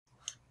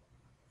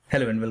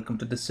Hello and welcome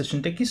to this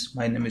session Techies.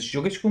 My name is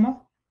Yogesh Kumar.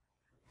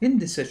 In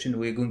this session,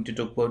 we're going to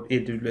talk about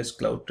AWS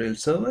CloudTrail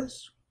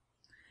servers.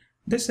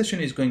 This session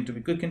is going to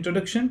be a quick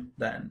introduction,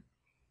 then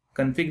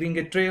configuring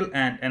a trail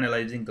and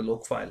analyzing the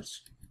log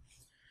files.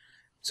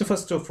 So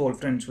first of all,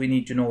 friends, we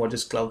need to know what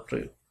is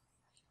CloudTrail.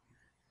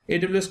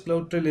 AWS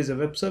CloudTrail is a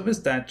web service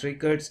that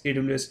records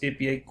AWS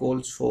API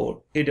calls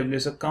for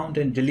AWS account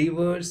and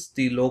delivers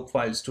the log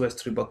files to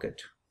S3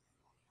 bucket.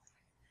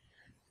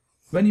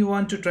 When you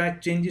want to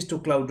track changes to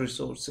cloud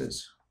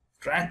resources,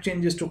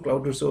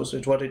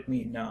 what it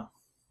means now.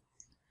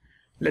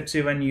 Let's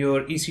say when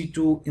your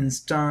EC2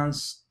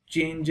 instance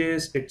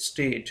changes its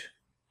state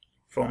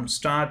from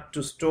start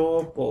to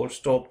stop or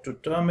stop to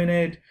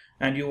terminate,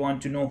 and you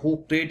want to know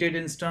who created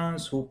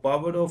instance, who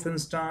powered off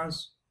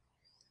instance,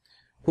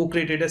 who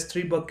created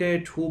S3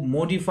 bucket, who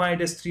modified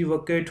S3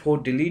 bucket,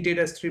 who deleted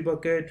S3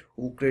 bucket,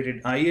 who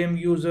created IAM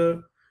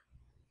user,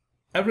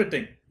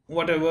 everything.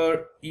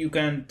 Whatever you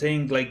can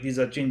think like these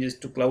are changes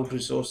to cloud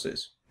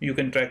resources, you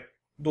can track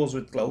those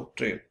with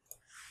CloudTrail.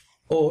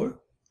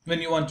 Or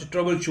when you want to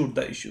troubleshoot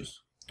the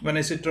issues. When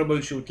I say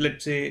troubleshoot,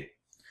 let's say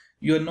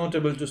you are not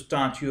able to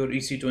start your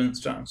EC2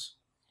 instance.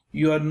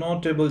 You are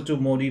not able to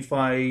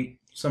modify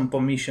some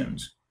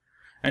permissions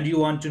and you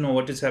want to know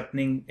what is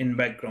happening in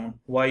background,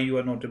 why you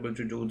are not able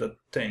to do the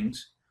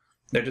things.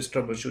 That is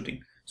troubleshooting.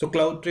 So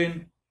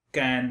CloudTrail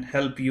can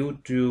help you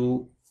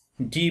to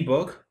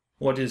debug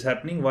what is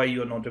happening, why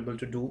you are not able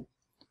to do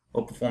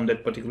or perform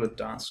that particular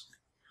task.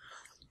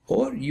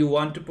 Or you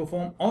want to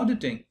perform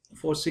auditing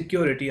for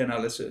security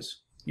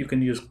analysis, you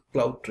can use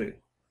CloudTrail.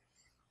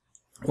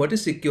 What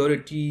is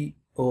security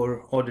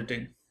or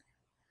auditing?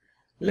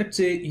 Let's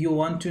say you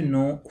want to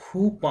know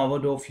who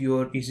powered off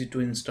your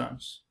EC2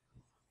 instance.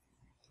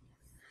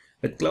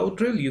 With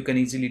CloudTrail, you can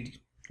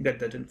easily get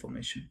that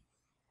information.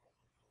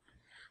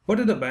 What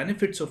are the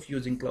benefits of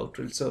using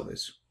CloudTrail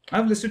service?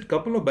 I've listed a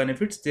couple of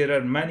benefits. There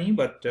are many,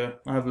 but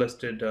I've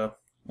listed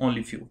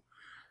only few.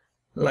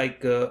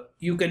 Like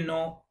you can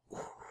know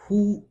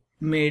who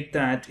made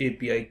that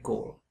API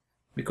call.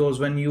 Because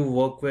when you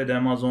work with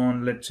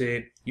Amazon, let's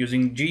say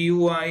using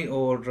GUI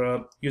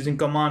or using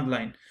command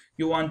line,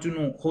 you want to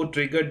know who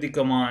triggered the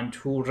command,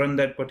 who ran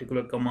that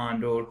particular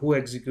command, or who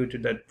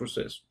executed that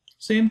process.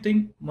 Same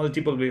thing,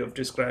 multiple way of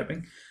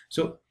describing.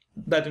 So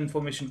that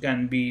information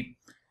can be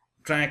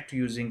tracked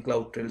using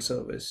CloudTrail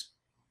service.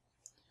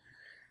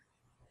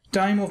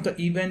 Time of the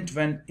event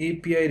when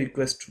API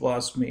request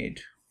was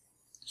made.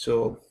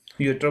 So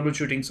you're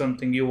troubleshooting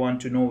something, you want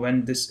to know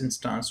when this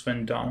instance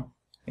went down.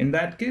 In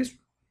that case,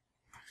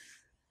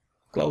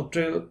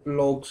 CloudTrail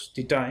logs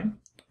the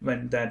time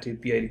when that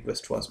API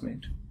request was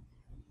made.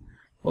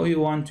 Or you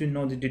want to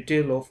know the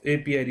detail of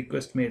API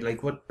request made,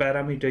 like what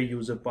parameter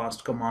user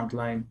passed command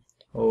line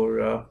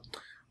or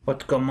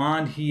what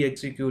command he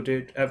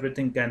executed.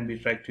 Everything can be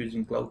tracked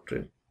using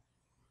CloudTrail.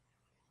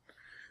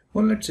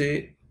 Well, let's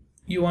say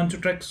you want to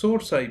track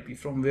source IP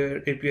from where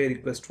API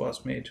request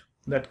was made.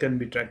 That can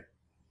be tracked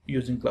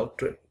using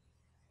CloudTrail.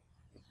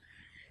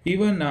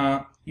 Even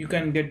you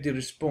can get the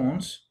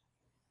response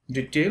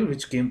detail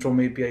which came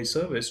from API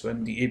service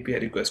when the API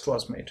request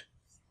was made.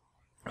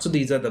 So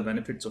these are the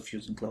benefits of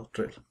using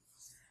CloudTrail.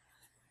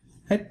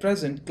 At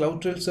present,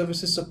 CloudTrail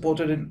service is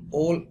supported in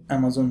all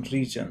Amazon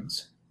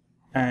regions,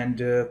 and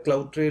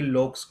CloudTrail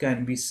logs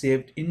can be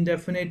saved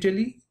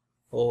indefinitely,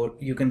 or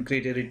you can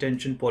create a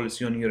retention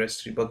policy on your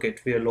S3 bucket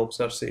where logs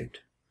are saved.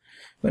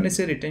 When I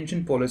say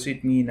retention policy,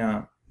 it means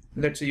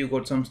let's say you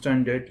got some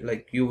standard,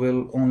 like you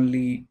will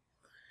only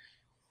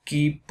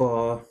keep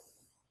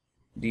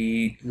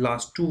the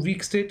last 2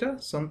 weeks data,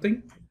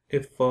 something,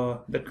 if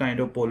that kind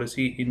of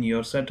policy in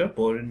your setup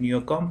or in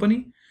your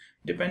company.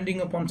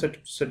 Depending upon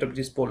setup,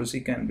 this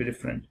policy can be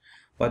different.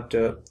 But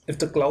if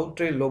the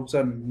CloudTrail logs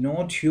are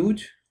not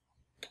huge,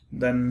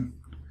 then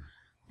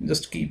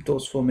just keep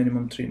those for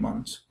minimum 3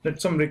 months.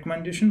 That's some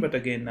recommendation, but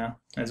again,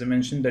 as I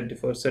mentioned, that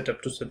differs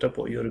setup to setup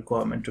or your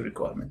requirement to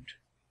requirement.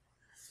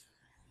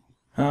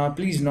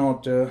 Please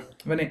note,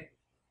 when an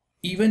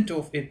event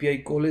of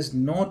API call is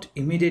not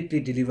immediately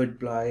delivered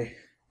by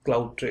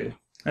CloudTrail,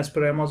 as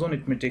per Amazon,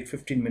 it may take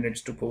 15 minutes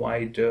to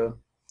provide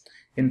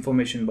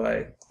information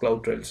by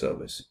CloudTrail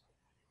service.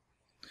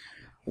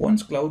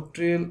 Once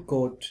CloudTrail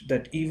got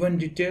that event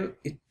detail,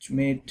 it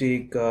may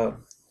take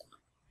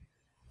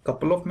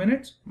couple of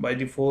minutes. By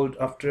default,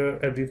 after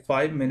every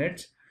 5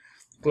 minutes,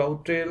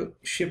 CloudTrail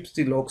ships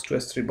the logs to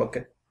S3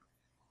 bucket.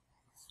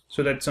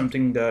 So that's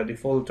something the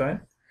default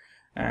time.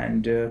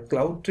 And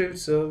CloudTrail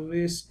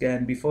service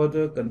can be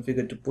further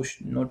configured to push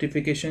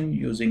notification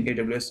using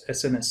AWS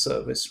SNS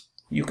service.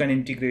 You can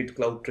integrate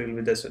CloudTrail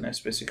with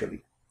SNS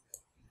basically.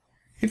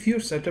 If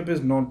your setup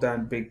is not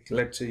that big,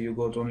 let's say you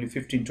got only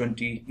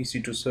 15-20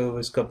 EC2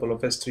 servers, couple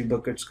of S3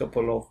 buckets,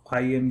 couple of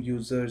IAM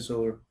users,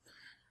 or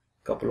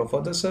couple of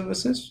other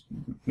services,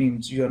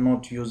 means you are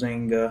not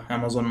using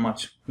Amazon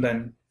much,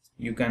 then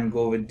you can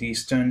go with the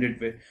standard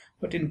way.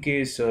 But in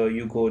case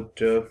you got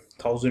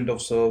thousands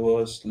of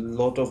servers,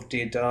 lot of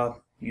data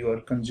you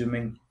are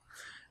consuming,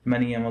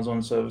 many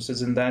Amazon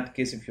services. In that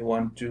case, if you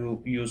want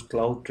to use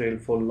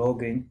CloudTrail for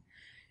logging,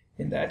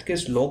 in that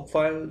case, log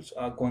files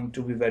are going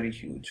to be very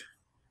huge.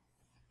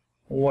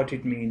 What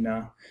it means,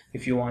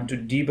 if you want to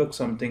debug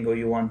something or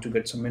you want to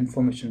get some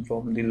information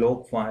from the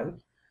log file,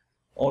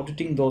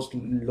 auditing those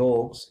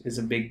logs is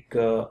a big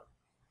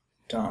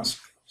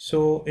task.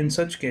 So in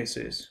such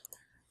cases,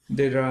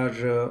 there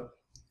are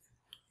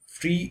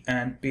free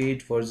and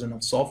paid version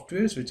of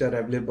softwares which are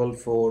available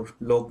for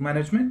log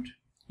management.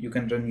 You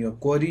can run your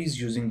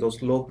queries using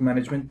those log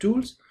management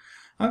tools.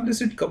 I've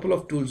listed a couple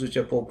of tools which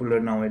are popular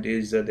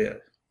nowadays.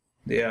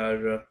 They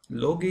are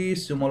Logi,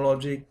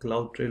 Sumologic,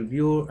 CloudTrail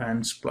Viewer,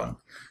 and Splunk.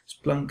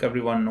 Splunk,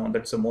 everyone knows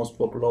that's the most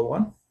popular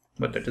one,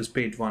 but that is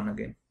paid one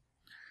again.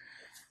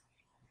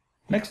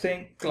 Next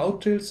thing,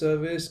 CloudTrail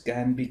service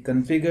can be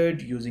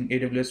configured using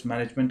AWS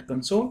Management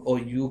Console, or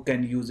you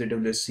can use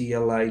AWS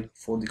CLI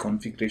for the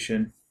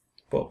configuration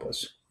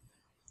purpose.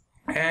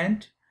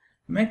 And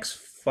max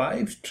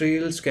 5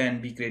 trails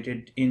can be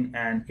created in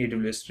an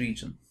AWS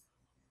region.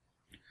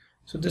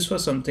 So this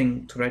was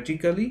something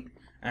theoretically,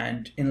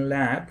 and in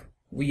lab,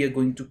 we are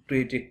going to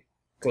create a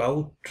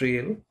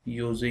CloudTrail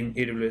using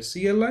AWS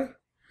CLI.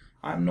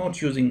 I'm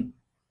not using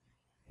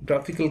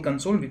graphical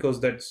console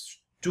because that's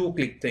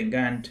two-click thing,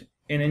 and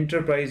in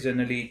enterprise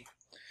generally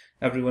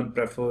everyone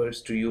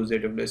prefers to use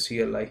AWS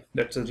CLI.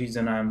 That's the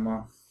reason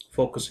I'm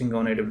focusing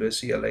on AWS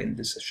CLI in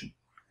this session.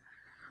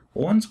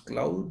 Once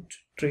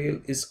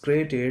CloudTrail is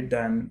created,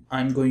 then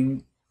I'm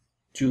going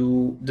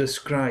to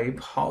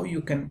describe how you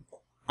can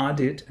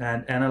audit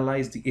and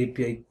analyze the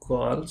API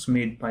calls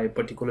made by a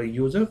particular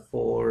user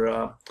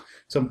for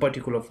some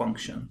particular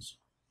functions.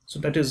 So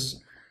that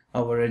is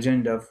our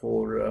agenda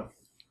for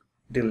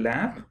the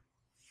lab.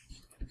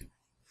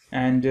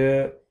 And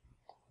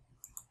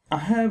I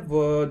have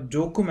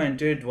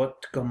documented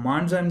what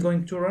commands I'm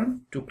going to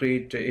run to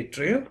create a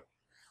trail,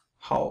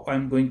 how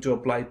I'm going to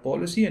apply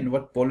policy, and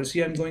what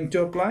policy I'm going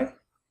to apply.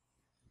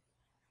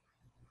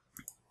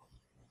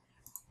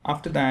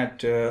 After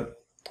that,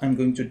 I'm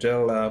going to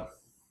tell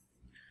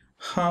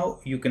how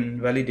you can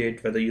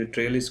validate whether your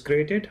trail is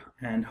created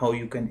and how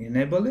you can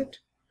enable it.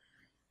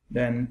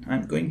 Then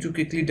I'm going to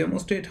quickly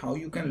demonstrate how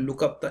you can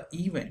look up the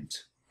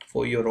events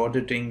for your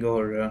auditing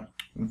or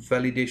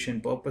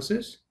validation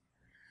purposes.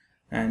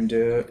 And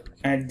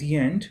at the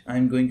end,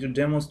 I'm going to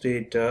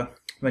demonstrate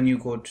when you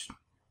got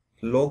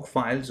log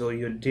files or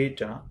your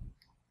data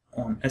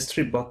on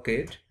S3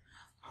 bucket,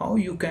 how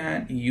you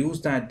can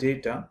use that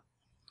data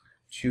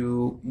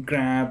to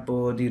grab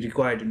the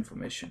required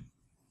information.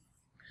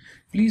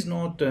 Please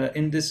note,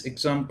 in this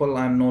example,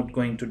 I'm not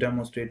going to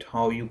demonstrate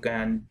how you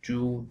can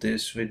do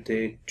this with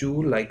a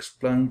tool like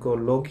Splunk or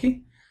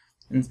Logi.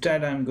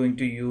 Instead, I'm going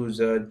to use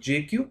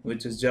JQ,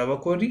 which is Java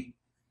query,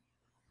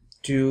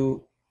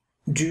 to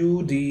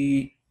do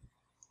the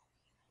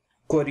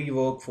query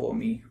work for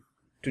me,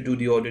 to do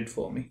the audit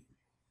for me.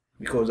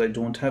 Because I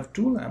don't have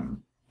tool,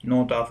 I'm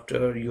not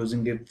after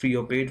using a free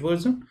or paid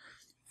version.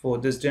 For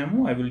this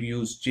demo, I will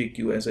use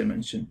JQ as I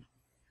mentioned.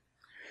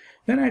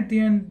 Then at the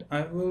end,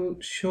 I will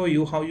show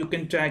you how you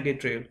can tag a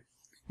trail.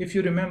 If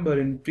you remember,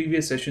 in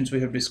previous sessions,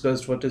 we have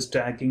discussed what is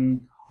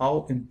tagging,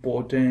 how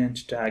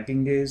important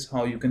tagging is,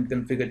 how you can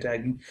configure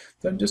tagging.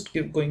 So I'm just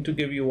going to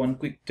give you one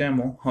quick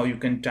demo how you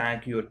can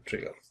tag your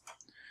trail.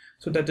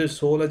 So that is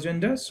whole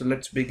agenda. So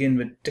let's begin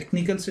with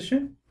technical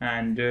session,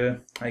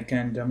 and I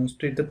can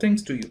demonstrate the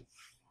things to you.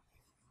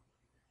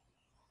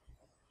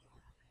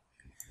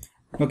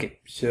 Okay,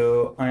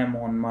 so I am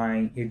on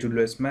my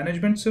AWS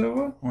management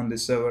server. On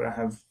this server, I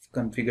have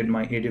configured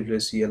my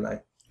AWS CLI.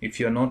 If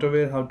you're not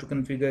aware how to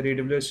configure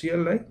AWS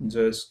CLI,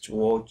 just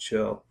watch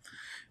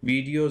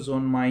videos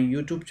on my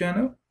YouTube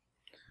channel.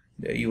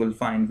 There you will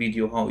find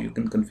video how you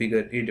can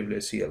configure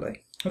AWS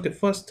CLI. Okay,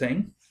 first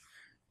thing,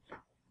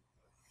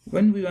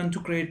 when we want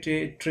to create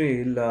a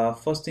trail,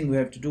 first thing we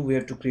have to do, we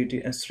have to create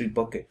a S3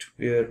 bucket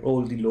where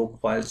all the log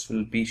files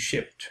will be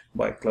shipped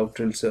by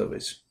CloudTrail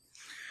service.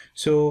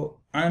 So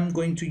I'm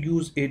going to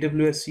use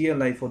AWS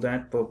CLI for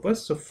that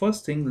purpose. So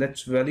first thing,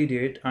 let's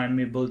validate I'm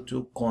able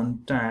to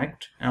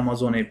contact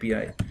Amazon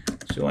API.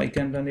 So I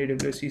can run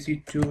AWS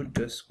EC2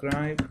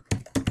 describe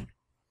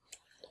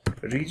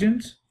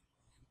regions.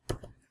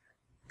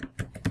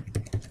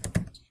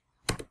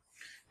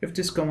 If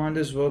this command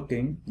is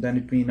working, then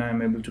it means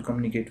I'm able to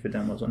communicate with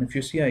Amazon. If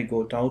you see, I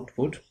got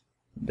output.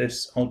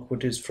 This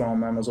output is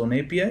from Amazon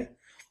API.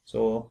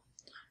 So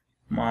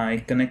my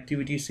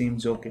connectivity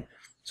seems okay.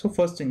 So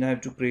first thing, I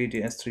have to create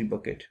a S3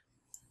 bucket.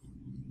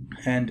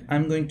 And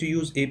I'm going to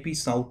use AP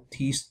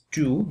Southeast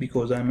 2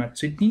 because I'm at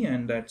Sydney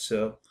and that's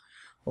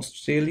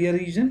Australia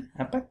region,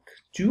 APAC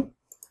 2.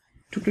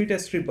 To create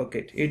S3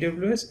 bucket,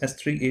 AWS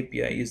S3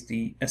 API is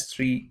the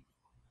S3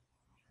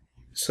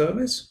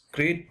 service.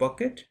 Create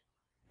bucket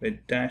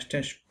with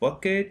 --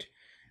 bucket.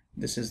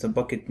 This is the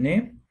bucket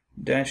name.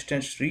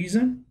 --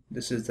 region.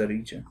 This is the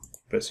region.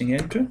 Pressing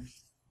enter.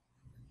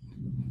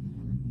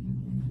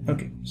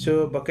 Okay,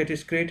 so bucket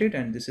is created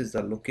and this is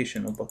the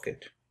location of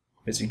bucket.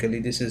 Basically,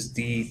 this is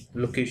the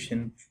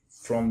location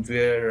from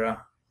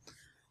where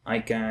I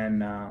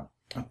can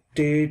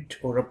update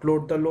or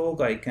upload the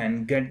log, I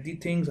can get the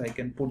things, I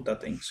can put the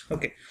things.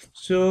 Okay,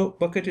 so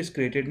bucket is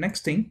created.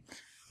 Next thing,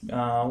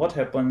 what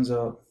happens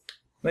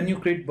when you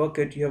create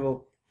bucket, you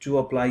have to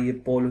apply a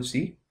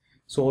policy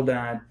so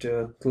that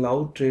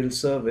CloudTrail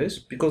service,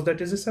 because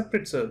that is a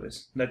separate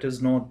service, that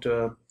is not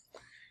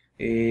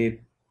a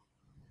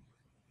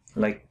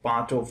like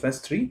part of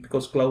S3,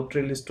 because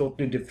CloudTrail is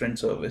totally different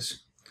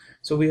service.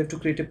 So we have to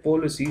create a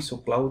policy so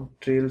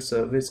CloudTrail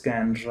service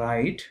can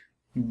write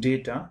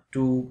data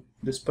to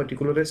this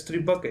particular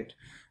S3 bucket.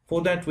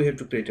 For that we have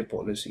to create a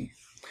policy,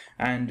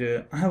 and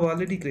I have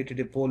already created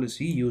a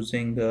policy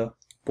using the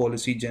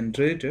policy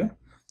generator.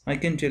 I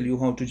can tell you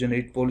how to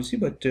generate policy,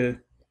 but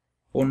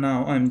for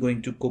now I'm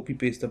going to copy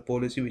paste the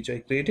policy which I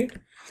created.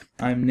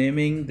 I'm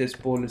naming this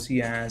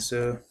policy as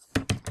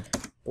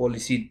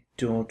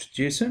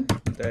policy.json,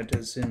 that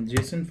is in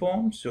JSON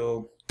form,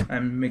 so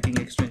I'm making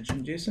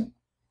extension JSON.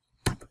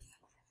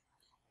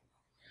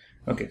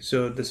 Okay,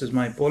 so this is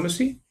my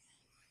policy.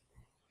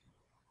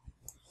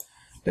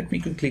 Let me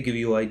quickly give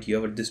you an idea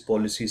what this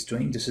policy is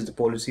doing. This is the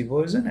policy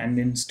version, and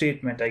in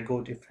statement I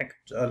go to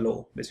effect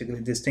allow.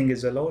 Basically this thing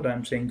is allowed.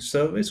 I'm saying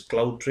service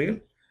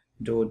CloudTrail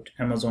dot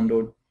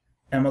amazon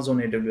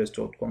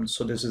AWS.com.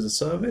 So this is the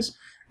service.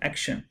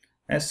 Action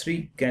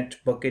S3 get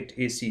bucket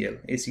ACL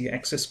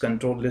access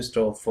control list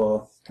of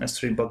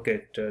S3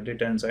 bucket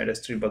data inside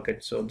S3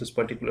 bucket. So this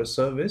particular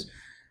service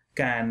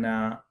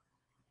can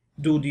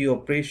do the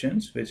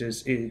operations which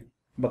is a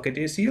bucket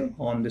ACL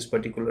on this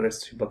particular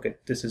S3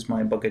 bucket. This is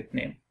my bucket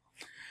name.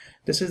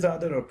 This is the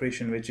other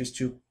operation, which is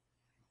to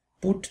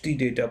put the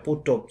data,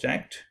 put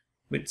object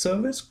with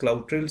service,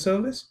 CloudTrail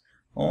service,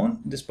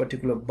 on this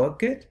particular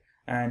bucket,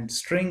 and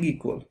string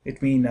equal,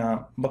 it means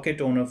bucket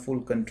owner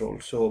full control.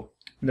 So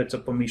that's the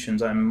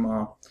permissions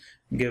I'm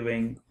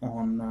giving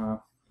on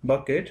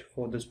bucket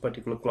for this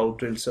particular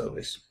CloudTrail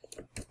service.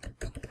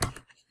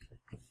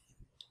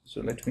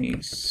 So let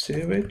me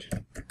save it.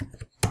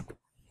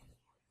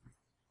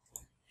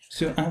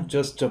 So I've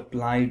just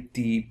applied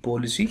the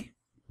policy.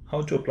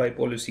 How to apply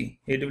policy?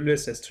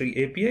 AWS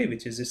S3 API,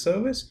 which is a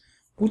service,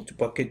 put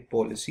bucket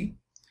policy.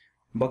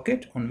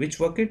 Bucket, on which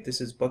bucket?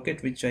 This is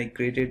bucket which I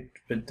created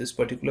with this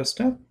particular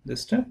step,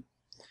 this step.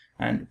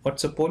 And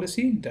what's a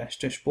policy? Dash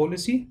dash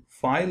policy.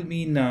 File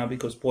mean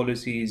because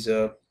policy is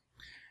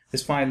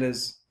this file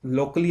is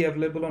locally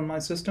available on my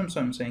system,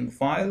 so I'm saying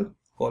file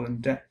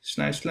colon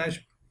slash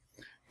slash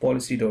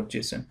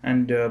policy.json,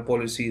 and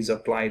policy is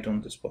applied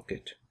on this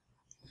bucket.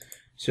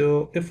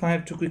 So if I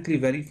have to quickly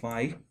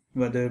verify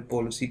whether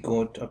policy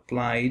got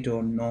applied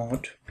or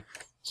not,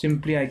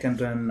 simply I can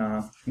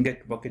run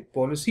get bucket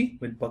policy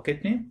with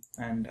bucket name,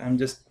 and I'm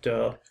just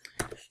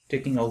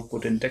taking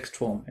output in text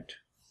format.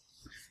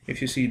 If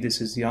you see,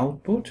 this is the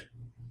output.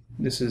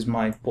 This is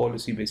my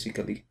policy,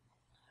 basically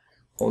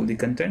all the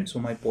content. So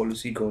my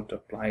policy got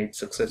applied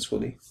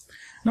successfully.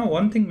 Now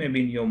one thing may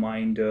be in your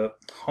mind,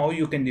 how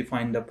you can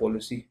define the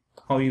policy,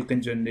 how you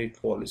can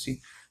generate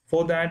policy.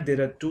 For that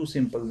there are two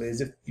simple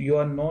ways. If you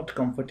are not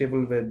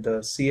comfortable with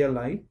the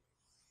CLI,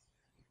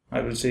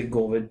 I will say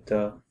go with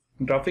the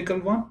graphical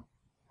one,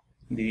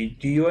 the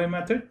GUI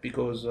method,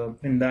 because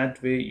in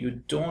that way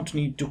you don't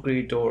need to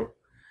create or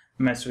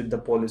mess with the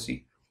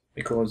policy,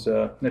 because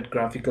that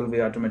graphical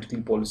way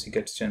automatically policy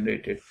gets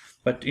generated.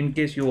 But in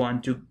case you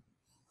want to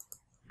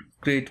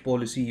create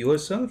policy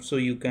yourself, so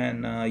you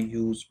can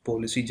use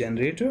policy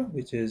generator,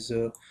 which is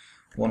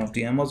one of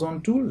the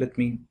Amazon tool. Let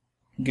me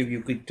give you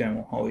a quick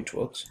demo how it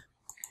works.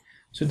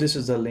 So this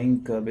is the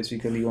link.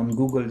 Basically on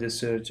Google, just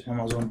search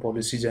Amazon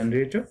policy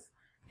generator.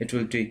 It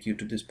will take you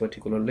to this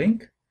particular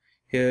link.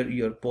 Here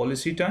your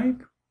policy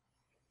type,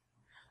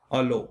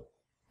 allow,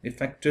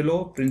 effect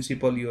allow,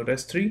 principal your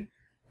S3,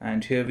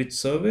 and here which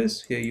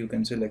service. Here you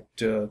can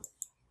select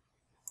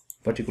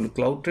particular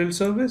CloudTrail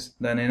service.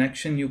 Then in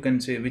action you can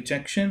say which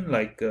action,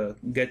 like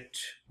get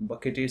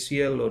bucket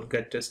ACL or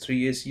get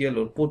S3 ACL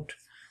or put,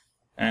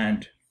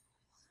 and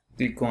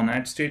click on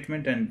add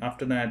statement, and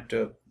after that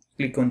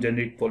click on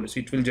generate policy.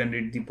 It will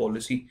generate the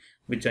policy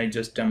which I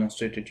just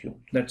demonstrated you.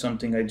 That's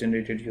something I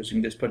generated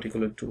using this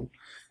particular tool.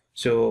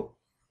 So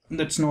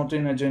that's not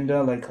an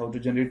agenda like how to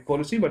generate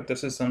policy, but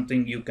this is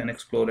something you can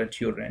explore at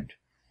your end.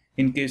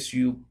 In case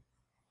you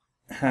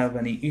have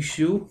any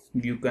issue,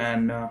 you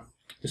can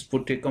just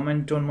put a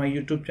comment on my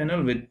YouTube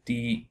channel with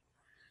the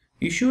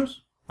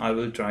issues. I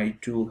will try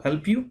to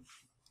help you.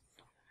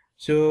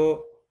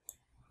 So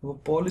our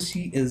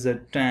policy is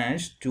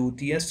attached to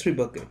the S3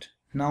 bucket.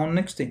 Now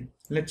next thing,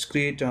 let's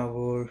create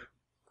our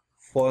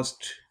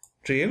first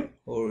trail,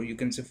 or you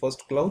can say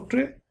first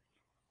CloudTrail.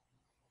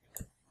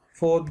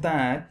 For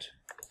that,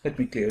 let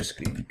me clear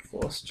screen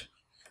first.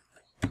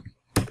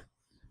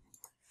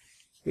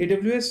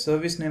 AWS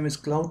service name is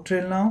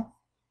CloudTrail now.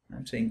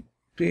 I'm saying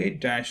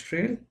create dash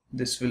trail.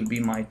 This will be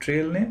my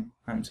trail name.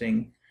 I'm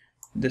saying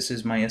this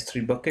is my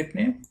S3 bucket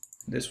name,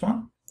 this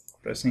one.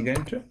 Pressing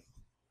enter,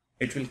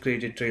 it will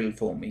create a trail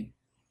for me.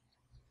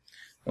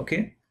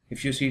 Okay,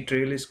 if you see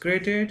trail is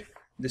created,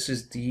 this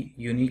is the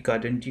unique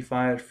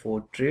identifier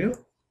for trail.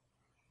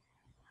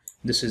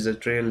 This is the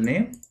trail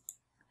name,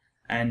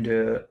 and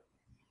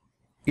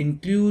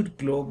include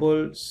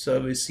global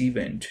service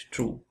event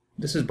true.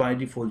 This is by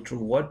default true.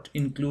 What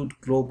include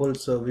global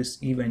service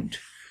event?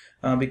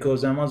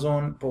 Because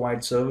Amazon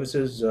provides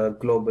services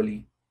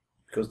globally,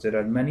 because there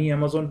are many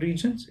Amazon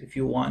regions. If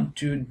you want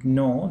to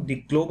know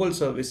the global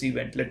service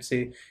event, let's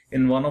say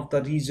in one of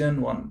the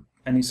region,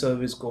 any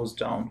service goes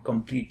down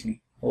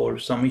completely or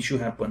some issue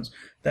happens,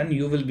 then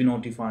you will be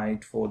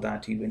notified for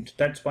that event.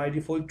 That's by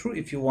default true.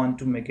 If you want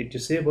to make it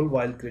disable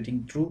while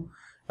creating true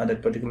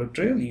that particular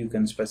trail, you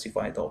can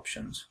specify the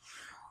options.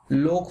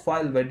 Log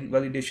file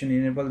validation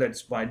enable,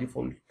 that's by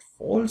default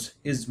false.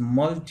 Is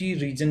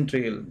multi-region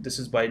trail, this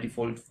is by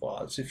default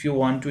false. If you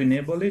want to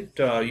enable it,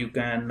 you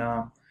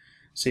can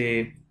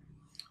say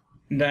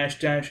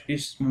dash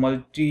is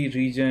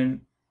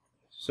multi-region,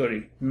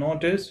 sorry,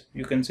 not is,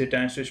 you can say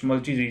dash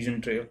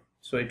multi-region trail,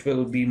 so it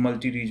will be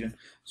multi-region.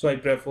 So I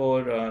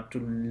prefer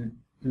to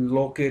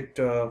locate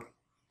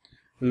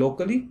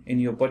locally in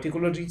your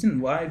particular region.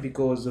 Why?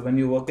 Because when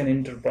you work in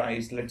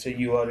enterprise, let's say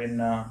you are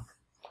in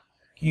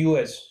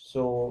US,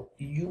 so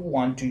you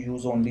want to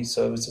use only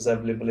services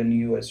available in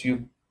US.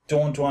 You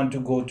don't want to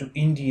go to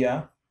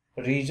India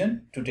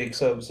region to take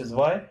services.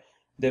 Why?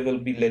 There will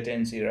be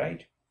latency,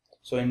 right?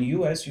 So in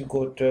US you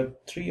got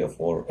 3 or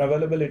 4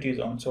 availability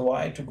zones, so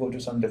why to go to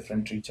some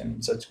different region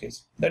in such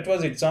case? That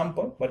was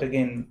example, but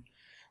again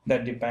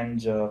that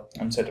depends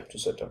on setup to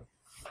setup.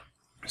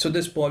 So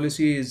this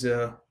policy is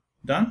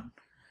done,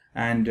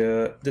 and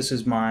this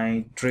is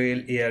my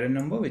trail ARN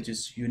number, which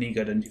is unique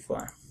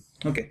identifier.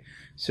 Okay,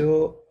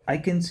 so I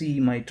can see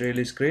my trail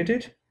is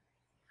created.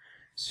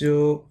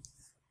 So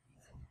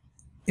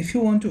if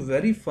you want to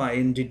verify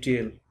in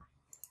detail,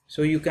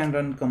 so you can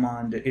run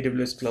command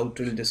AWS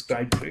CloudTrail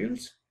describe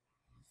trails.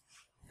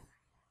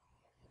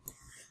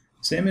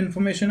 Same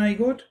information I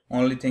got,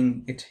 only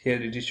thing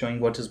here it is showing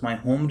what is my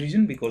home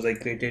region, because I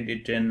created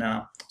it in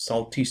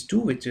Southeast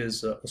 2, which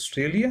is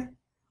Australia.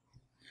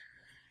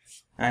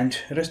 And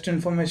rest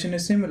information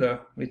is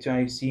similar, which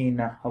I see in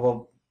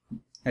our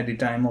at the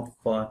time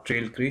of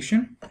trail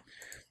creation.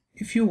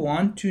 If you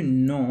want to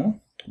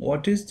know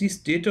what is the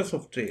status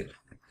of trail,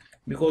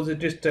 because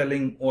it is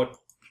telling what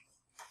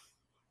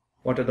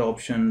are the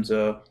options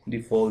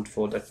default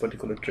for that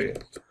particular trail.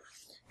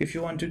 If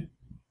you want to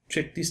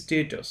check the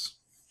status,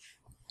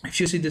 if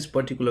you see this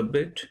particular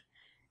bit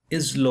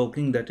is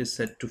logging, that is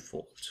set to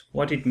false.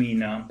 What it mean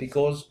now?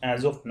 Because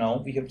as of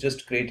now we have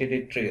just created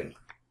a trail,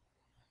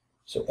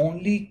 so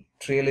only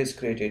trail is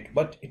created,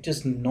 but it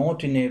is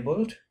not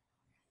enabled.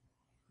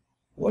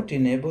 What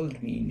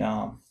enabled mean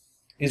now?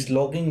 Is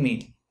logging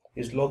mean?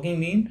 Is logging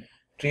mean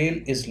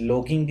trail is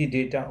logging the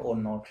data or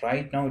not?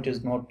 Right now it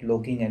is not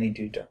logging any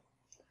data.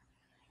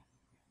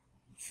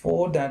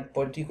 For that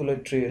particular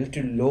trail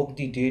to log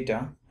the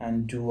data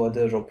and do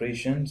other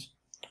operations,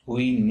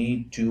 we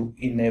need to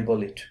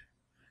enable it,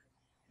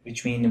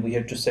 which means we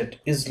have to set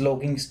is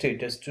logging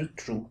status to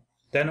true.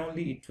 Then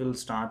only it will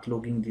start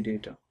logging the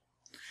data.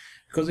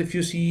 Because if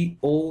you see,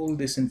 all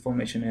this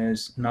information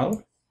is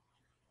null,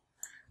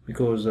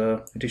 because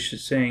it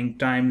is saying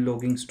time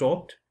logging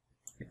stopped,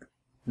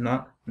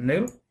 not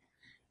nil.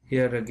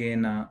 Here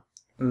again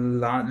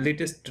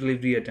latest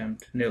delivery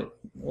attempt nil.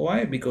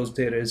 Why? Because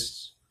there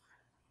is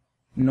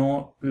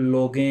no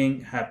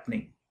logging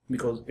happening,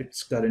 because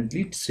it's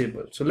currently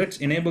disabled. So let's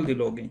enable the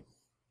logging.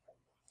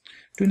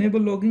 To enable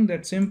logging,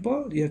 that's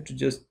simple. You have to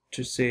just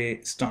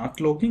say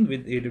start logging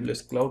with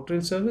AWS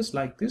CloudTrail service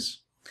like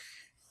this.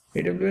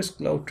 AWS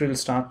CloudTrail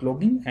start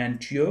logging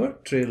and your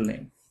trail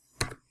name.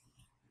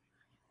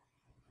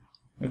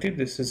 Okay,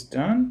 this is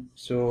done.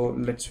 So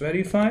let's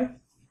verify.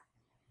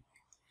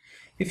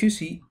 If you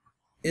see,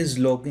 is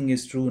logging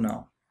is true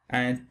now,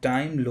 and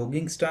time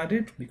logging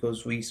started,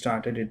 because we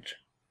started it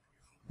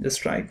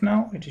just right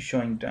now. It is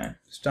showing time,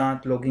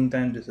 start logging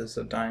time, this is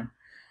the time.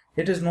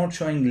 It is not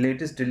showing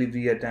latest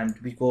delivery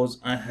attempt because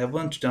I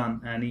haven't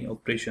done any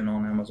operation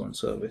on Amazon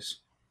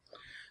service.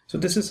 So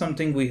this is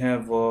something we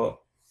have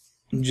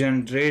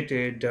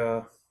generated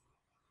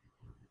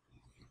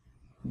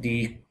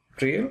the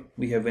trail,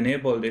 we have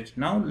enabled it.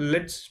 Now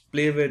let's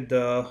play with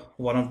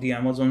one of the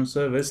Amazon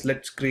service.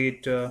 Let's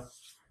create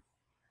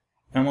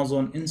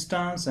Amazon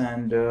instance,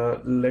 and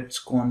let's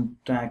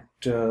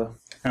contact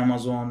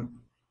Amazon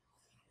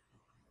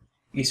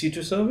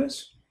EC2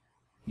 service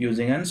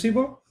using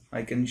Ansible.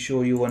 I can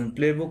show you one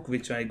playbook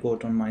which I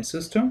got on my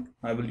system.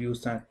 I will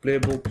use that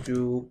playbook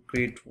to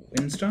create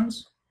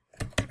instance.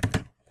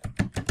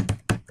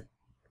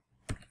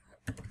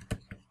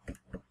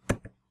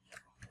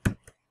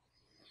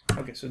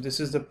 Okay, so this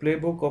is the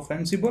playbook of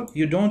Ansible.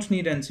 You don't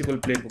need Ansible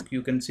playbook.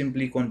 You can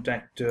simply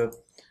contact,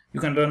 you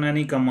can run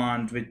any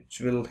command which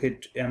will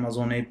hit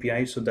Amazon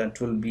API, so that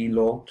will be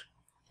logged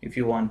if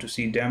you want to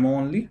see demo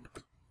only.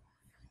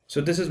 So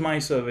this is my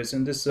service.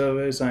 In this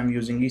service, I'm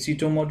using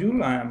EC2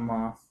 module. I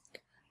am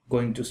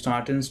going to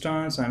start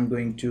instance. I'm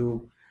going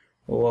to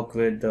work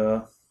with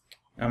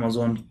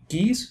Amazon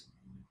keys,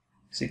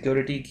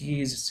 security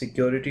keys,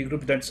 security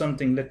group. That's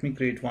something. Let me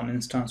create one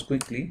instance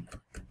quickly.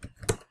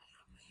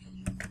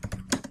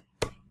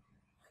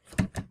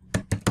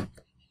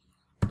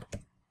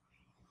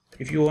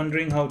 If you're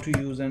wondering how to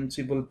use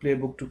Ansible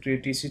playbook to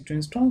create EC2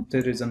 install,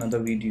 there is another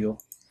video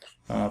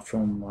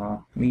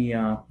from me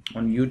on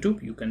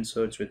YouTube. You can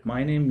search with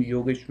my name,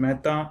 Yogesh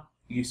Mehta,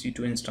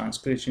 EC2 instance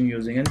creation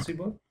using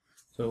Ansible.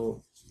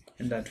 So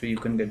in that way you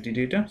can get the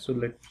data. So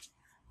let's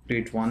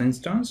create one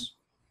instance.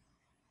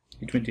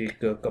 It may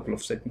take a couple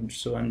of seconds,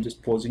 so I'm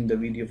just pausing the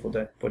video for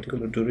that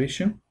particular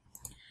duration.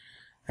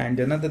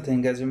 And another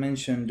thing, as I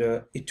mentioned,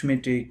 it may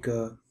take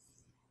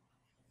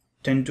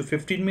 10 to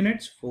 15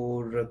 minutes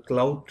for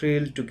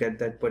CloudTrail to get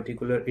that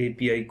particular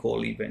API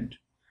call event.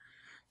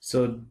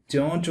 So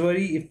don't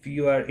worry if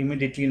you are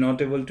immediately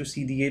not able to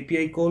see the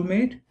API call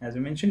made. As I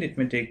mentioned, it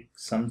may take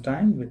some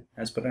time.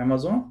 As per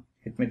Amazon,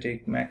 it may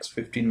take max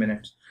 15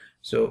 minutes.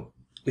 So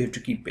we have to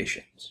keep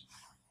patience.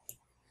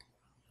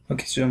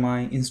 Okay, so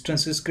my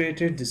instance is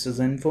created. This is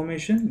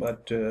information,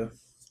 but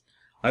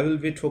I will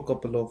wait for a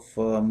couple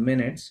of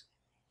minutes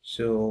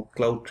so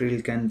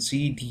CloudTrail can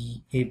see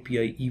the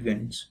API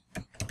events.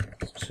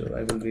 So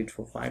I will wait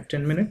for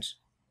 5-10 minutes.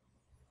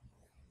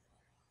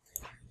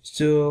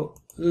 So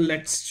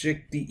let's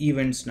check the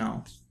events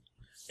now.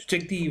 To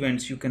check the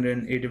events, you can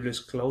run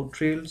AWS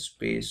CloudTrail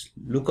space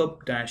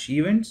lookup dash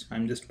events.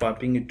 I'm just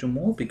piping it to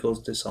more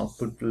because this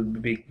output will be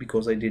big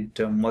because I did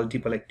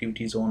multiple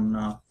activities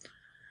on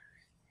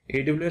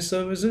AWS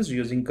services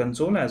using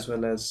console as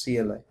well as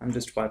CLI. I'm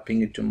just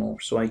piping it to more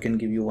so I can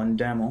give you one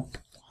demo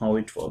how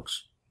it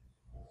works.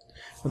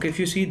 Okay, if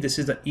you see, this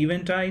is the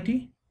event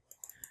ID.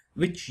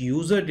 Which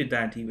user did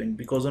that event?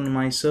 Because on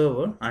my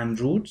server I'm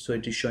root, so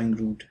it is showing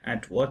root.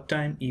 At what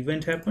time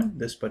event happened?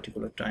 This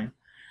particular time.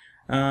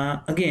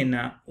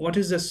 What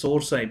is the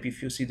source IP?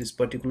 If you see this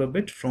particular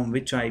bit, from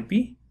which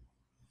IP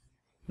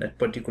that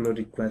particular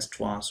request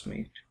was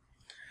made.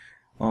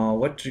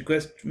 What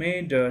request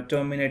made?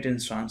 Terminate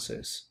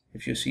instances.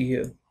 If you see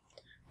here,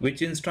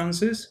 which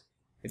instances?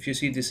 If you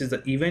see, this is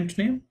the event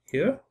name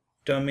here,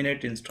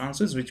 terminate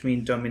instances, which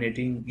mean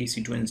terminating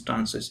EC2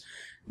 instances.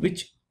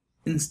 Which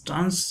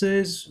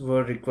instances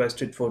were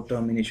requested for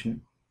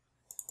termination?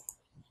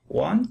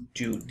 1,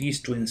 2,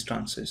 these two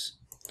instances.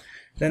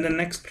 Then the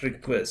next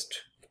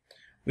request,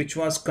 which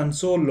was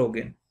console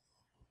login,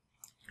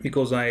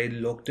 because I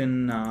logged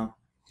in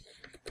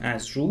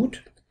as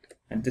root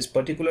at this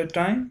particular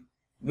time.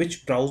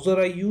 Which browser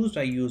I used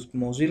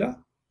Mozilla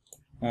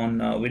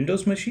on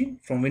Windows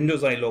machine. From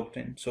Windows I logged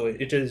in, so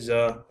it is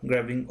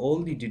grabbing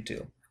all the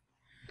detail.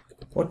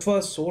 What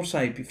was source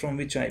IP? From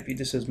which IP?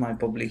 This is my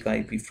public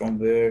IP from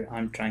where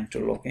I'm trying to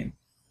log in.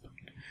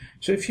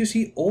 So if you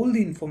see, all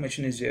the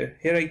information is here.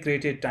 Here I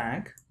created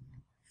tag.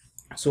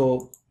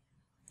 So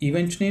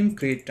event name,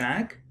 create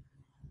tag.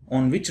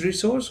 On which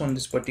resource? On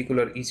this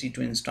particular EC2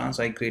 instance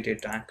I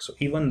created tag. So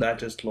even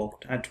that is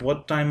logged. At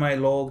what time I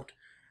logged,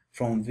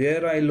 from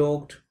where I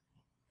logged.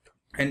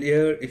 And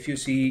here if you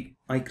see,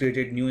 I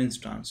created new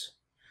instance.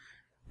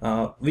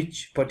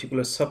 Which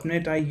particular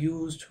subnet I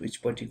used,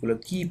 which particular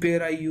key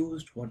pair I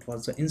used, what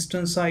was the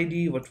instance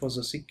ID, what was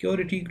the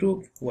security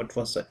group, what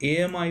was the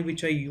AMI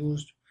which I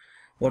used,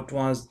 what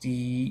was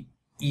the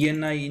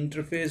ENI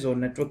interface or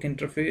network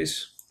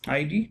interface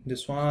ID,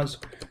 this was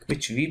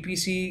which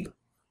VPC,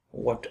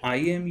 what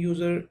IAM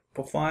user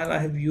profile I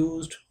have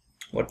used,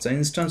 what's the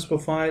instance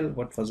profile,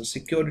 what was the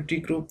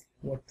security group,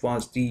 what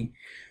was the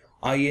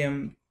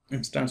IAM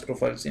instance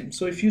profile same.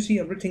 So if you see,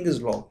 everything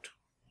is logged.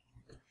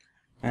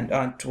 And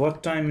at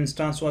what time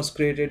instance was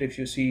created, if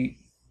you see,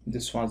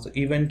 this was the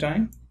event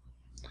time.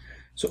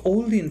 So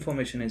all the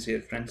information is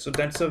here, friends. So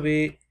that's the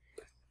way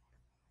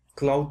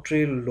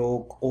CloudTrail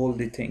log all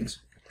the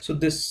things. So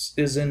this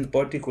is in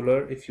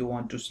particular if you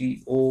want to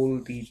see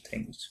all the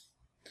things.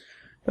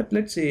 But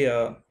let's say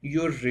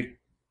your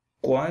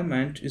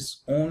requirement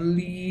is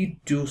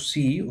only to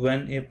see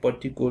when a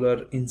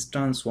particular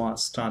instance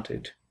was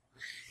started.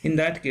 In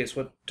that case,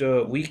 what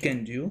we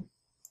can do,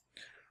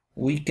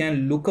 we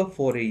can look up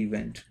for an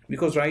event,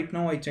 because right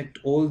now I checked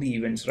all the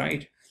events,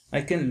 right?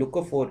 I can look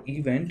up for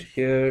event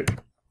here.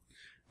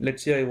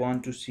 Let's say I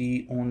want to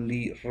see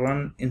only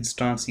run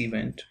instance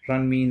event.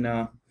 Run mean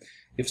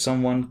if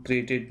someone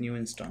created new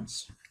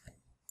instance.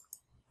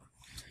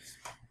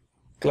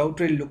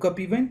 CloudTrail lookup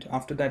event.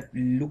 After that,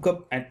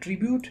 lookup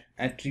attribute.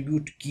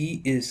 Attribute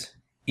key is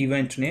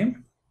event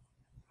name.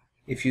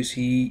 If you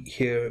see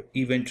here,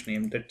 event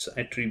name, that's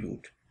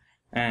attribute.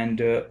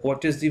 And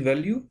what is the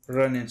value?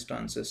 Run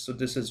instances. So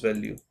this is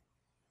value.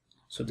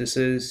 So this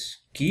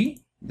is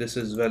key, this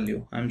is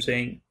value. I'm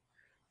saying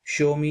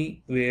show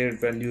me where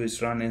value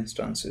is run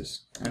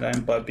instances, and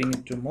I'm piping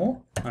it to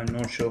more. I'm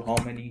not sure how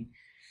many.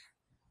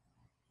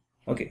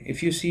 Okay,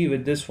 if you see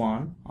with this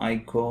one, I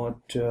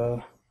got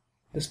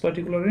this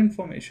particular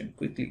information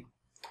quickly,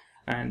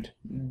 and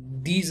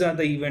these are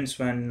the events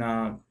when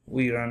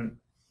we run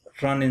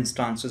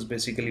instances.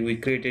 Basically, we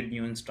created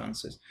new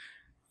instances.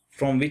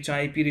 From which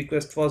IP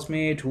request was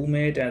made, who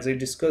made, as I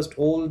discussed,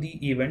 all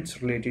the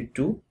events related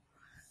to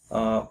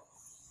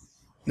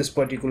this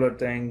particular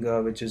thing,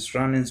 which is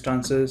run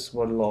instances,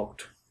 were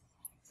logged.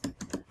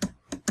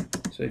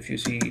 So if you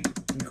see,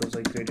 because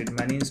I created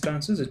many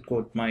instances, it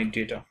got my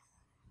data.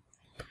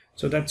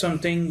 So that's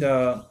something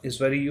is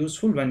very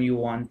useful when you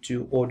want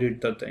to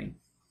audit the thing.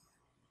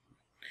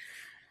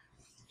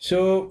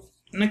 So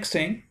next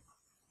thing,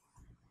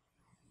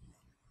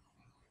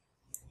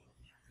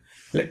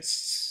 let's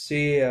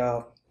say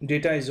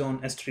data is on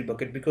S3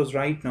 bucket, because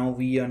right now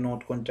we are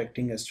not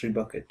contacting S3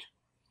 bucket.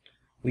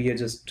 We are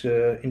just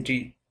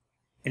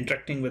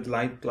interacting with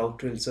live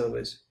CloudTrail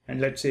service. And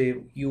let's say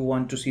you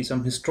want to see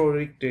some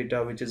historic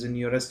data which is in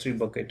your S3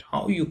 bucket,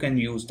 how you can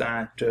use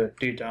that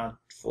data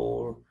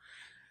for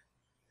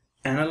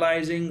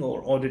analyzing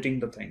or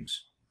auditing the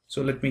things.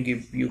 So let me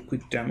give you a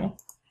quick demo.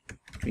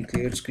 We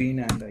clear screen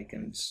and I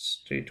can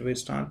straight away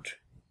start.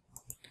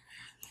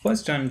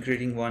 First, I'm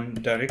creating one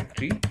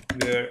directory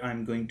where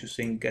I'm going to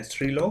sync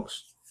S3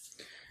 logs,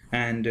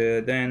 and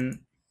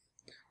then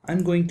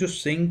I'm going to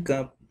sync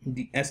up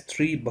the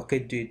S3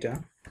 bucket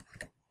data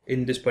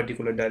in this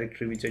particular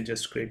directory which I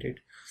just created.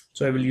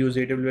 So I will use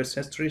AWS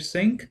S3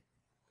 sync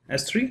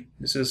S3.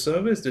 This is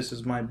service, this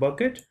is my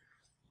bucket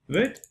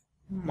with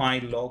my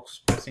logs,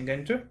 pressing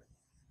enter.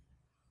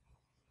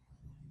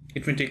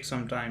 It may take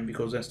some time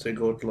because S3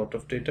 got a lot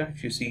of data.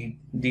 If you see,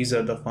 these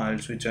are the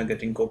files which are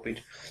getting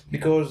copied,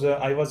 because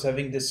I was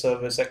having this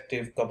service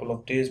active a couple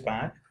of days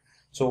back,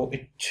 so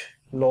it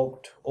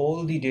logged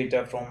all the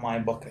data from my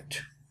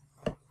bucket.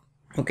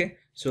 Okay,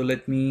 so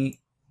let me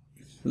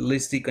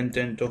list the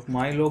content of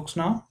my logs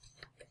now.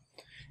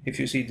 If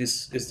you see,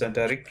 this is the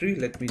directory.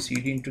 Let me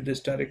cd into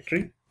this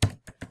directory.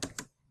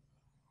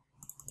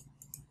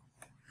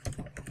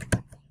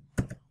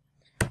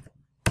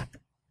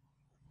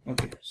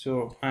 Okay,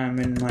 so I am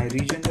in my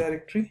region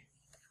directory.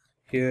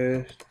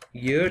 Here,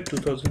 year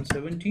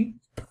 2017,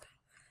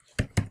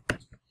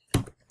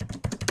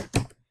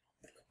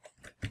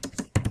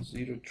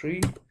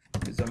 03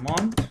 is the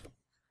month,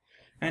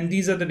 and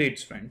these are the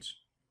dates, friends.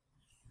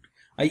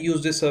 I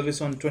use this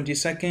service on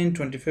 22nd,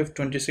 25th,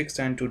 26th,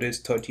 and today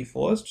is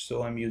 31st.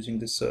 So I'm using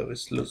this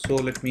service. So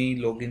let me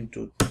log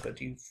into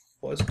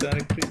 31st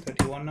directory,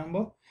 31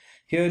 number.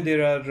 Here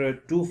there are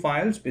two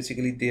files.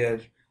 Basically, they are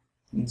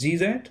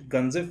gz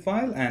gunzip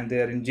file, and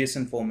they are in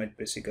JSON format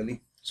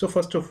basically. So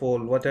first of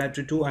all, what I have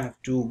to do, I have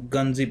to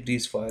gunzip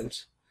these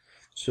files.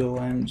 So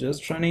I'm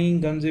just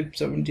running gunzip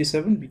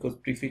 77 because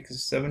prefix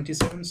is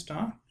 77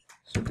 star.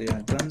 So they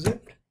are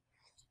gunzipped.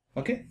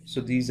 Okay, so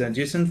these are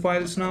JSON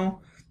files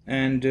now,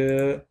 and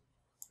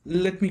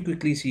let me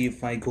quickly see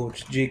if I got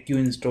JQ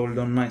installed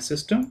on my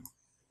system.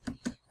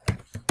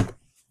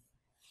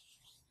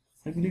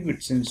 I believe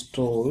it's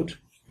installed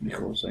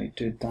because I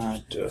did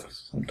that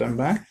some time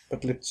back,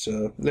 but let's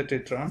let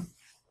it run.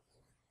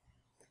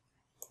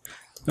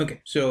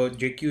 Okay, so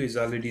JQ is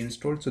already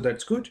installed, so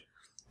that's good.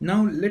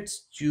 Now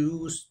let's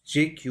use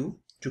JQ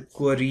to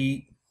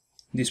query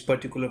these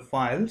particular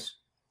files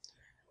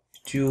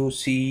to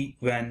see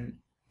when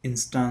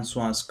instance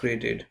was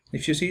created.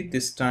 If you see,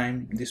 this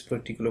time these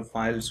particular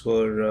files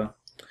were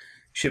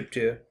shipped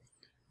here.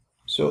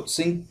 So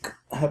sync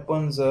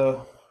happens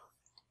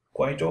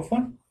quite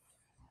often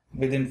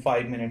within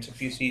 5 minutes.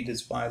 If you see,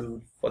 this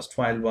file, first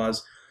file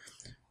was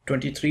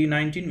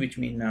 2319, which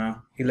means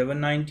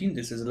 1119.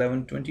 This is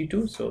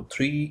 1122. So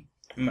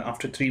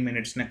after 3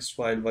 minutes, next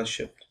file was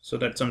shipped. So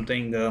that's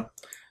something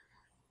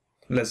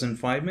less than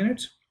 5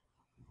 minutes.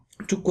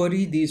 To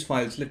query these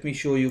files, let me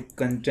show you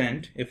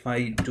content. If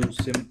I do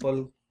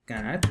simple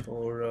cat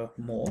or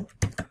more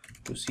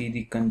to see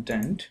the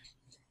content,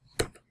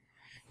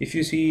 if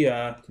you see,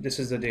 this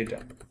is the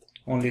data.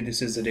 Only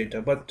this is the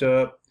data. But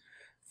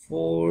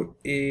for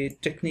a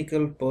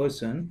technical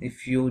person,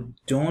 if you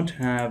don't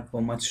have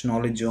much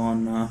knowledge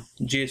on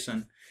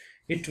JSON,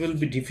 it will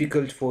be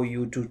difficult for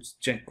you to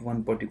check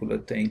one particular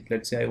thing.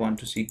 Let's say I want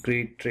to see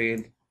create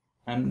trail,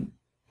 and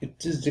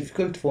it is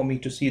difficult for me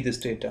to see this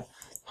data.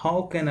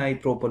 How can I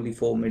properly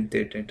format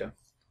the data?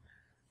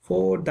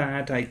 For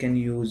that, I can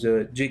use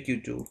a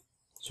JQ tool.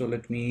 So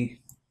let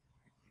me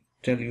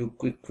tell you a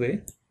quick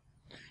way.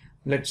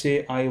 Let's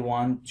say I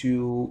want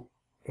to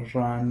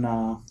run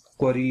a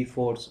query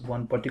for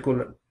one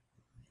particular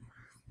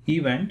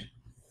event.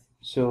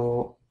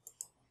 So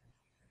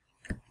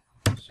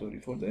sorry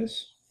for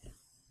this.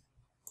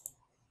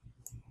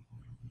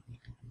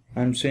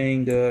 I'm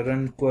saying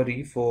run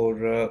query for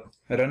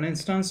run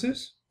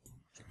instances.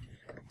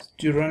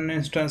 To run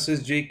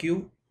instances,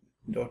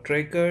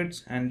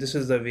 JQ.records, and this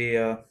is the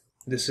way.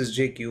 This is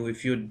JQ.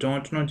 If you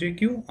don't know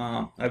JQ,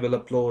 I will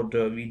upload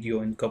a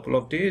video in a couple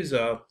of days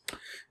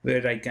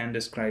where I can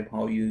describe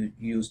how you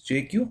use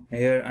JQ.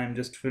 Here I'm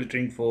just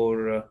filtering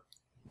for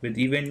with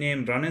event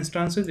name run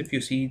instances. If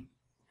you see,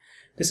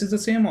 this is the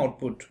same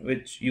output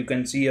which you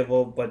can see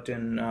above, but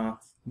in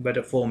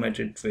better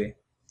formatted way.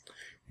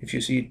 If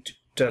you see it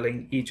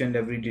telling each and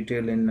every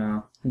detail in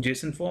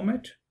JSON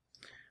format.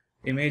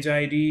 Image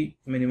ID,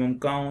 minimum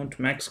count,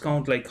 max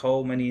count, like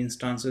how many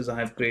instances I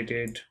have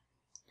created,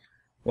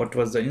 what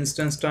was the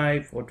instance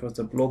type, what was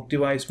the block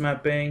device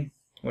mapping,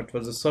 what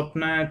was the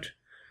subnet,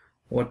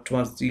 what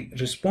was the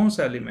response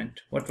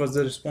element, what was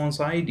the response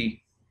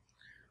ID,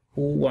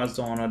 who was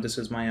the owner, this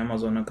is my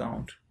Amazon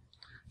account.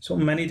 So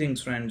many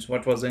things, friends.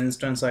 What was the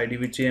instance ID,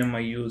 which AM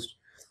I used,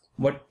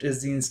 what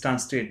is the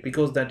instance state,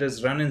 because that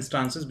is run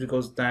instances,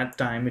 because that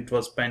time it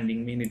was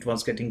pending, mean it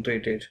was getting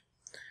created.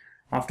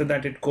 After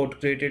that it got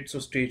created, so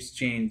states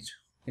changed.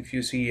 If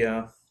you see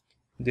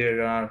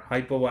there are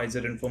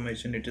hypervisor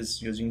information, it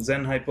is using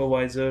Zen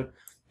hypervisor.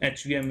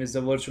 HVM is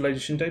the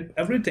virtualization type,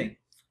 everything.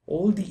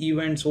 All the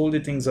events, all the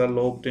things are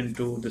logged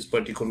into this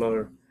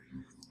particular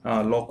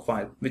log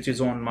file, which is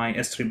on my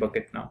S3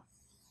 bucket now.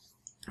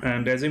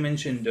 And as I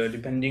mentioned,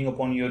 depending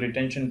upon your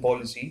retention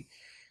policy,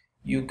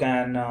 you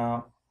can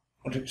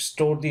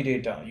store the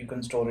data. You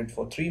can store it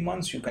for 3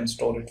 months, you can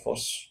store it for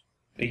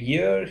a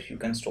year, you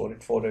can store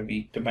it for a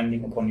week,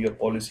 depending upon your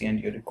policy and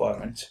your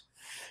requirements.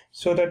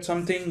 So that's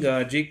something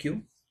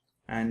JQ.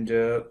 And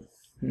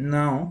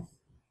now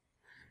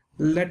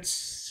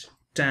let's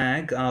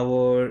tag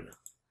our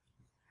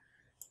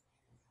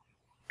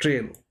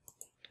trail.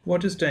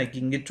 What is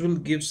tagging? It will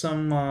give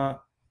some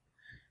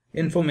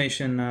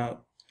information,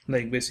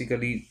 like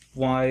basically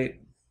why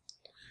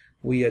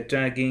we are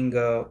tagging.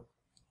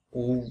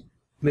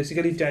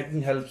 Basically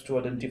tagging helps to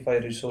identify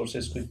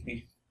resources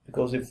quickly,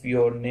 because if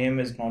your name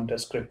is not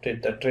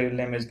descripted, the trail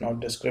name is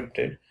not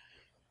descripted,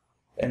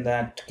 in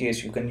that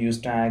case you can use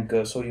tag,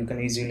 so you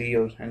can easily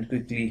and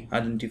quickly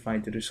identify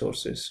the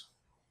resources.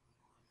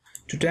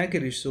 To tag a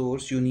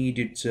resource, you need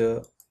its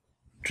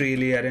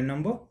trail ARN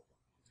number,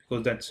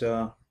 because that's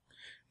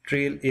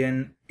trail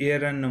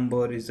ARN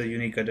number is a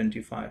unique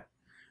identifier.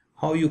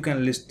 How you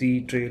can list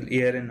the trail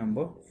ARN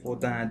number? For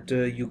that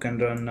you can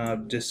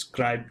run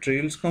describe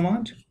trails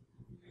command,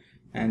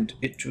 and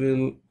it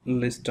will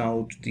list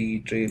out the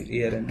trail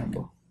ARN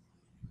number.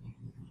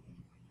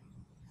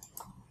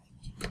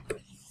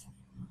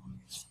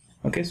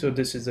 Okay, so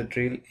this is the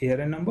trail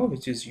ARN number,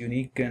 which is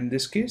unique in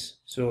this case.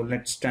 So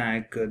let's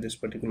tag this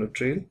particular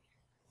trail.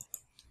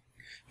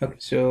 Okay,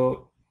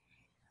 so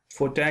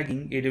for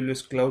tagging,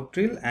 AWS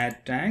CloudTrail,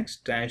 add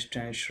tags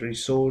 --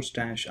 resource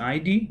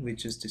 -id,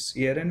 which is this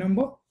ARN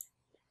number,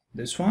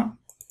 this one.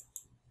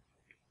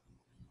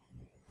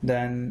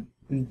 Then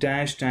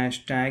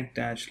 --tag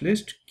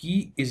 -list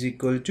key is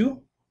equal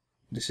to,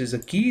 this is a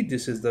key,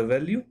 this is the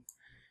value,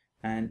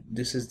 and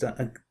this is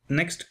the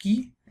next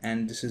key,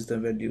 and this is the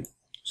value.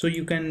 So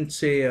you can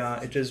say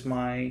it is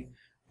my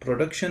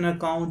production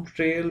account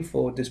trail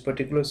for this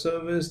particular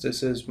service,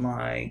 this is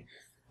my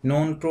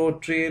non-pro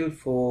trail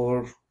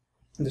for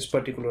this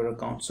particular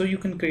account. So you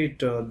can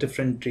create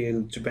different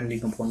trails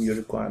depending upon your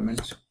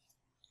requirements.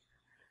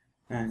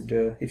 And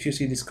if you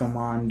see this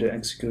command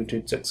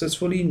executed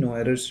successfully, no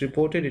errors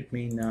reported, it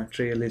means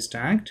trail is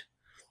tagged.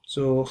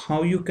 So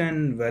how you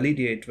can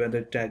validate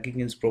whether tagging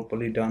is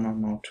properly done or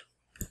not?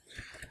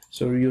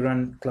 So you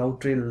run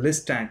CloudTrail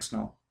list tags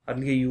now.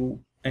 Earlier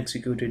you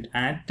executed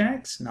add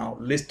tags. Now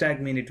list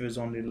tag mean it was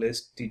only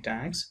list the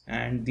tags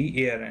and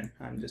the ARN.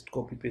 I'm just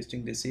copy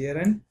pasting this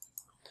ARN.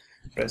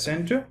 Press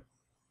enter.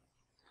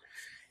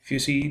 If you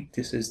see,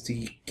 this is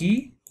the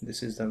key,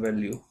 this is the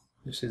value.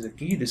 This is the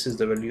key, this is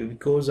the value,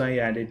 because I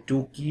added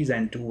 2 keys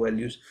and 2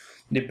 values.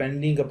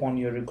 Depending upon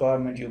your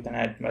requirement, you can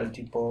add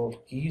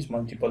multiple keys,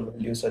 multiple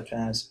values, such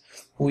as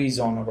who is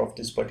owner of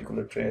this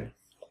particular trail,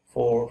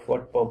 for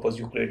what purpose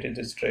you created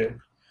this trail,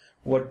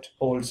 what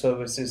all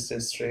services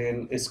this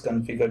trail is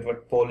configured,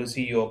 what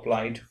policy you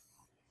applied.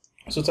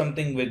 So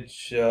something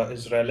which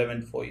is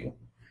relevant for you.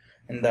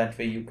 In that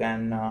way you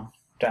can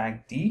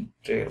tag the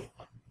trail.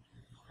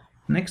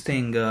 Next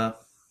thing,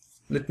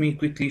 let me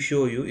quickly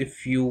show you,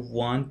 if you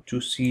want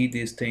to see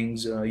these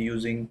things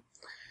using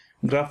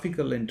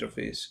graphical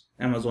interface,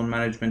 Amazon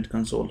Management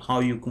Console,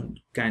 how you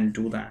can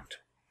do that.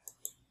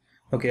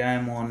 Okay, I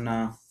am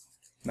on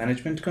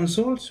Management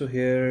Console. So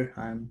here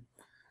I'm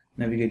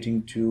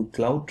navigating to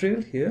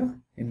CloudTrail here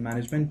in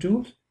Management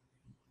Tools.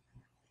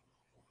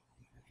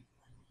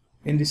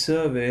 In the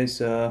service,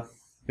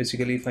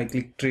 basically if I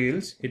click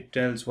trails, it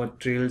tells what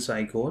trails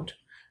I got.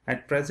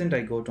 At present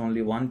I got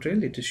only one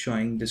trail. It is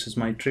showing this is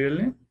my trail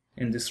name.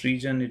 In this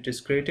region it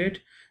is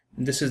created.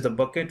 This is the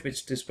bucket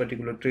which this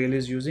particular trail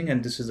is using,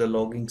 and this is the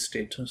logging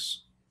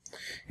status.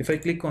 If I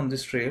click on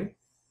this trail,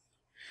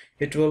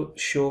 it will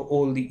show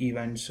all the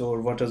events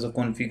or what is the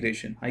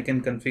configuration. I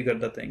can configure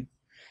the thing.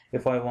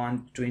 If I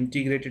want to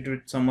integrate it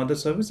with some other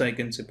service, I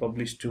can say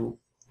publish to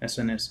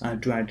SNS. I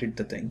have to edit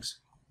the things.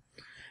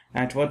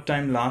 At what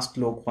time last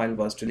log file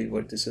was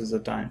delivered, this is the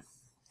time.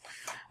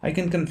 I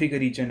can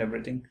configure each and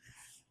everything.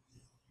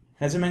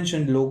 As I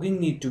mentioned, logging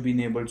need to be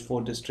enabled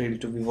for this trail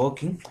to be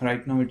working.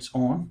 Right now it's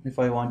on. If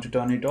I want to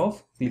turn it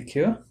off, click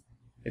here.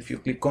 If you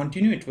click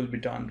continue, it will be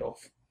turned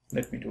off.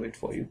 Let me do it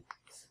for you.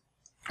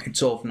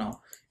 It's off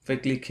now. If I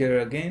click here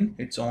again,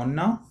 it's on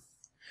now.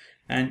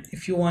 And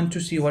if you want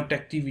to see what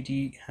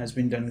activity has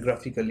been done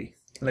graphically,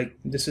 like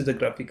this is the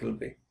graphical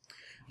way.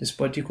 This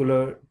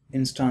particular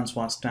instance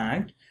was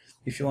tagged.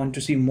 If you want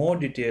to see more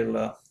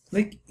detail,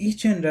 like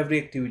each and every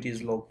activity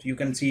is logged, you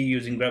can see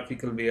using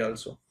graphical way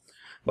also.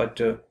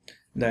 But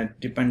that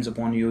depends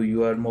upon you.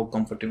 You are more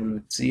comfortable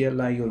with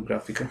CLI or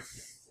graphical.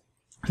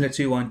 Let's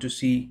say you want to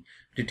see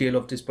detail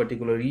of this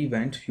particular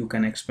event, you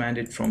can expand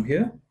it from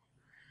here.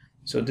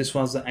 So this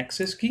was the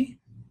access key,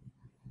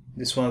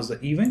 this was the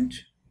event.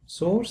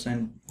 source,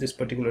 and this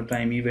particular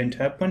time event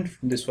happened.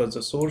 This was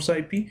the source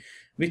IP,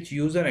 which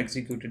user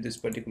executed this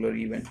particular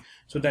event.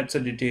 So that's a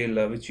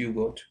detail which you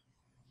got.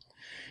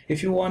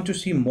 If you want to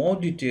see more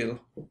detail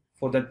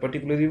for that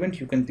particular event,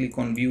 you can click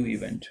on view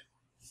event.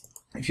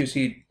 If you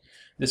see,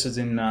 this is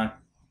in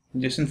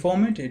JSON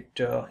format, it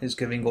is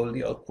giving all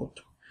the output.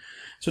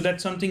 So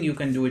that's something you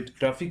can do it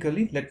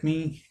graphically. Let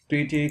me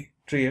create a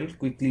trail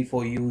quickly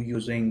for you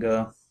using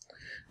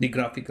the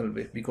graphical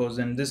way, because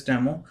in this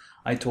demo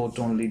I thought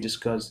only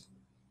discuss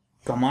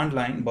command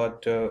line,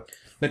 but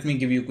let me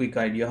give you a quick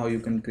idea how you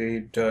can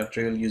create a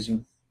trail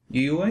using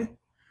GUI.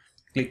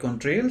 Click on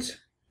trails,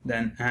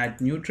 then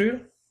add new trail,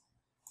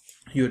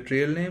 your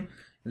trail name,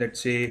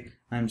 let's say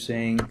I'm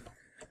saying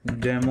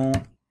demo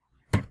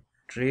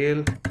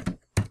trail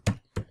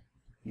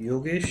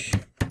Yogesh.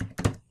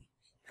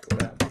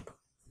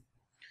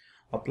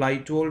 Apply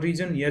to all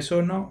region, yes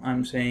or no?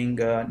 I'm saying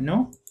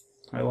no,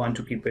 I want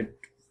to keep it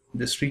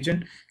this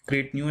region.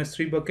 Create new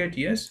S3 bucket,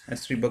 yes.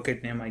 S3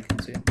 bucket name I can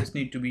say this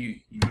need to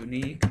be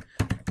unique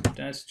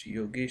test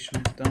Yogesh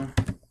Mehta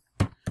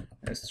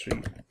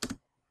S3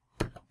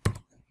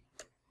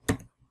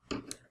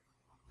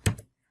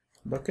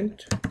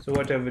 bucket. So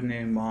whatever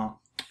name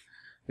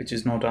which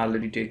is not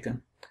already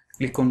taken.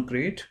 Click on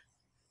create,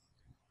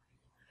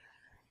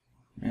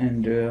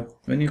 and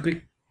when you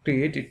click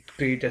create, it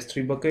create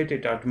S3 bucket,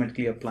 it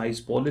automatically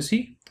applies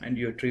policy and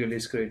your trail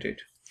is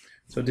created.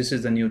 So this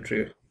is the new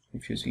trail,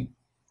 if you see,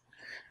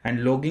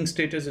 and logging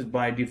status is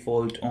by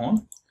default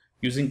on.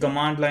 Using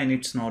command line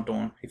it's not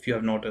on, if you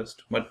have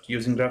noticed, but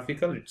using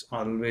graphical it's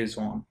always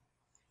on.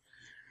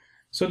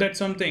 So that's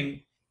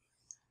something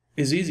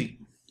is easy,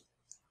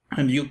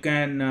 and you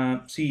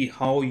can see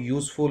how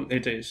useful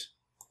it is.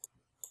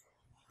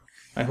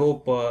 I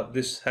hope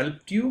this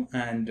helped you,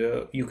 and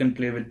you can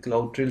play with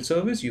CloudTrail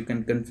service. You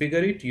can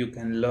configure it, you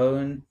can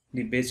learn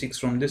the basics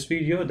from this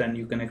video, then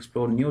you can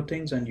explore new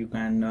things, and you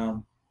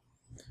can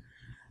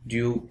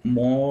do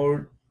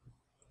more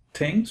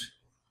things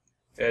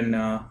in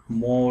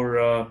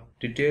more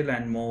detail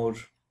and more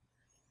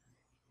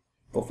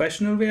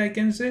professional way, I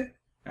can say,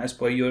 as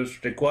per your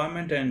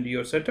requirement and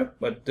your setup.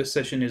 But this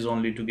session is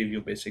only to give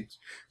you basics.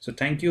 So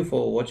thank you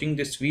for watching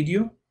this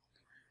video.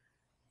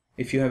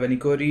 If you have any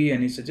query,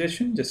 any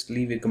suggestion, just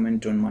leave a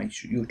comment on my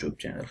YouTube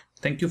channel.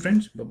 Thank you,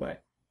 friends.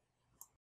 Bye-bye.